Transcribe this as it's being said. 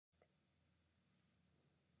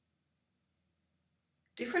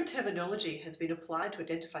Different terminology has been applied to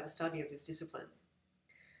identify the study of this discipline.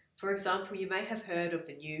 For example, you may have heard of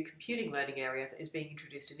the new computing learning area that is being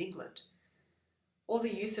introduced in England, or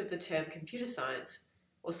the use of the term computer science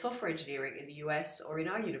or software engineering in the US or in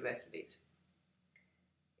our universities.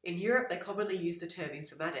 In Europe, they commonly use the term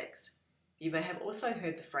informatics. You may have also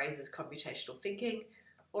heard the phrases computational thinking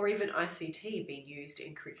or even ICT being used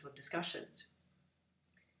in curriculum discussions.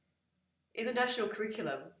 In the national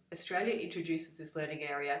curriculum, Australia introduces this learning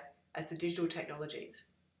area as the digital technologies,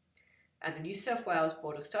 and the New South Wales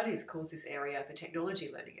Board of Studies calls this area the technology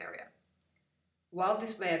learning area. While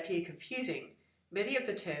this may appear confusing, many of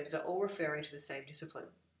the terms are all referring to the same discipline.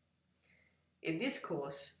 In this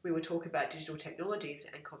course, we will talk about digital technologies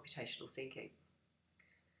and computational thinking.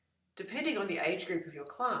 Depending on the age group of your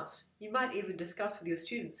class, you might even discuss with your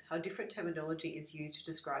students how different terminology is used to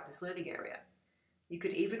describe this learning area. You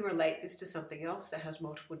could even relate this to something else that has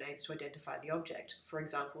multiple names to identify the object, for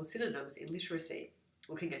example, synonyms in literacy,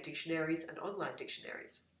 looking at dictionaries and online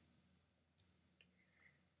dictionaries.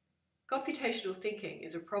 Computational thinking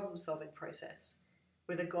is a problem-solving process,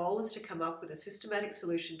 where the goal is to come up with a systematic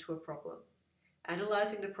solution to a problem,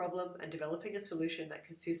 analysing the problem and developing a solution that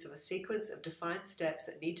consists of a sequence of defined steps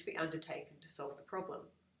that need to be undertaken to solve the problem.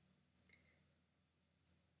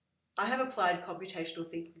 I have applied computational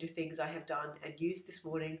thinking to things I have done and used this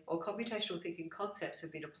morning, or computational thinking concepts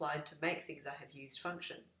have been applied to make things I have used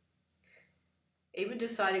function. Even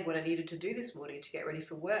deciding what I needed to do this morning to get ready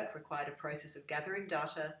for work required a process of gathering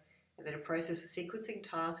data and then a process for sequencing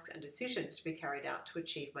tasks and decisions to be carried out to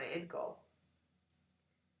achieve my end goal.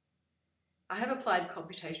 I have applied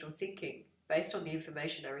computational thinking based on the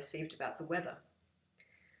information I received about the weather.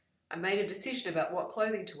 I made a decision about what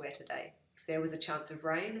clothing to wear today. If there was a chance of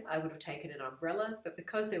rain, I would have taken an umbrella, but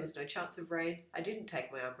because there was no chance of rain, I didn't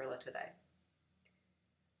take my umbrella today.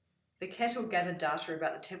 The kettle gathered data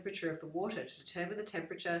about the temperature of the water to determine the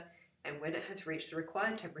temperature and when it has reached the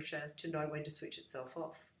required temperature to know when to switch itself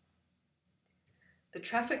off. The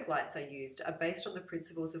traffic lights I used are based on the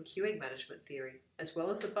principles of queuing management theory, as well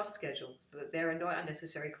as the bus schedule, so that there are no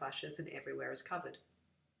unnecessary clashes and everywhere is covered.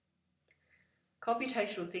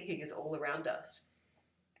 Computational thinking is all around us,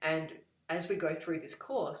 and as we go through this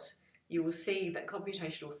course, you will see that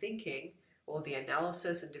computational thinking, or the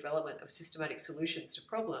analysis and development of systematic solutions to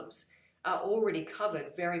problems, are already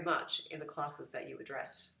covered very much in the classes that you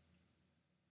address.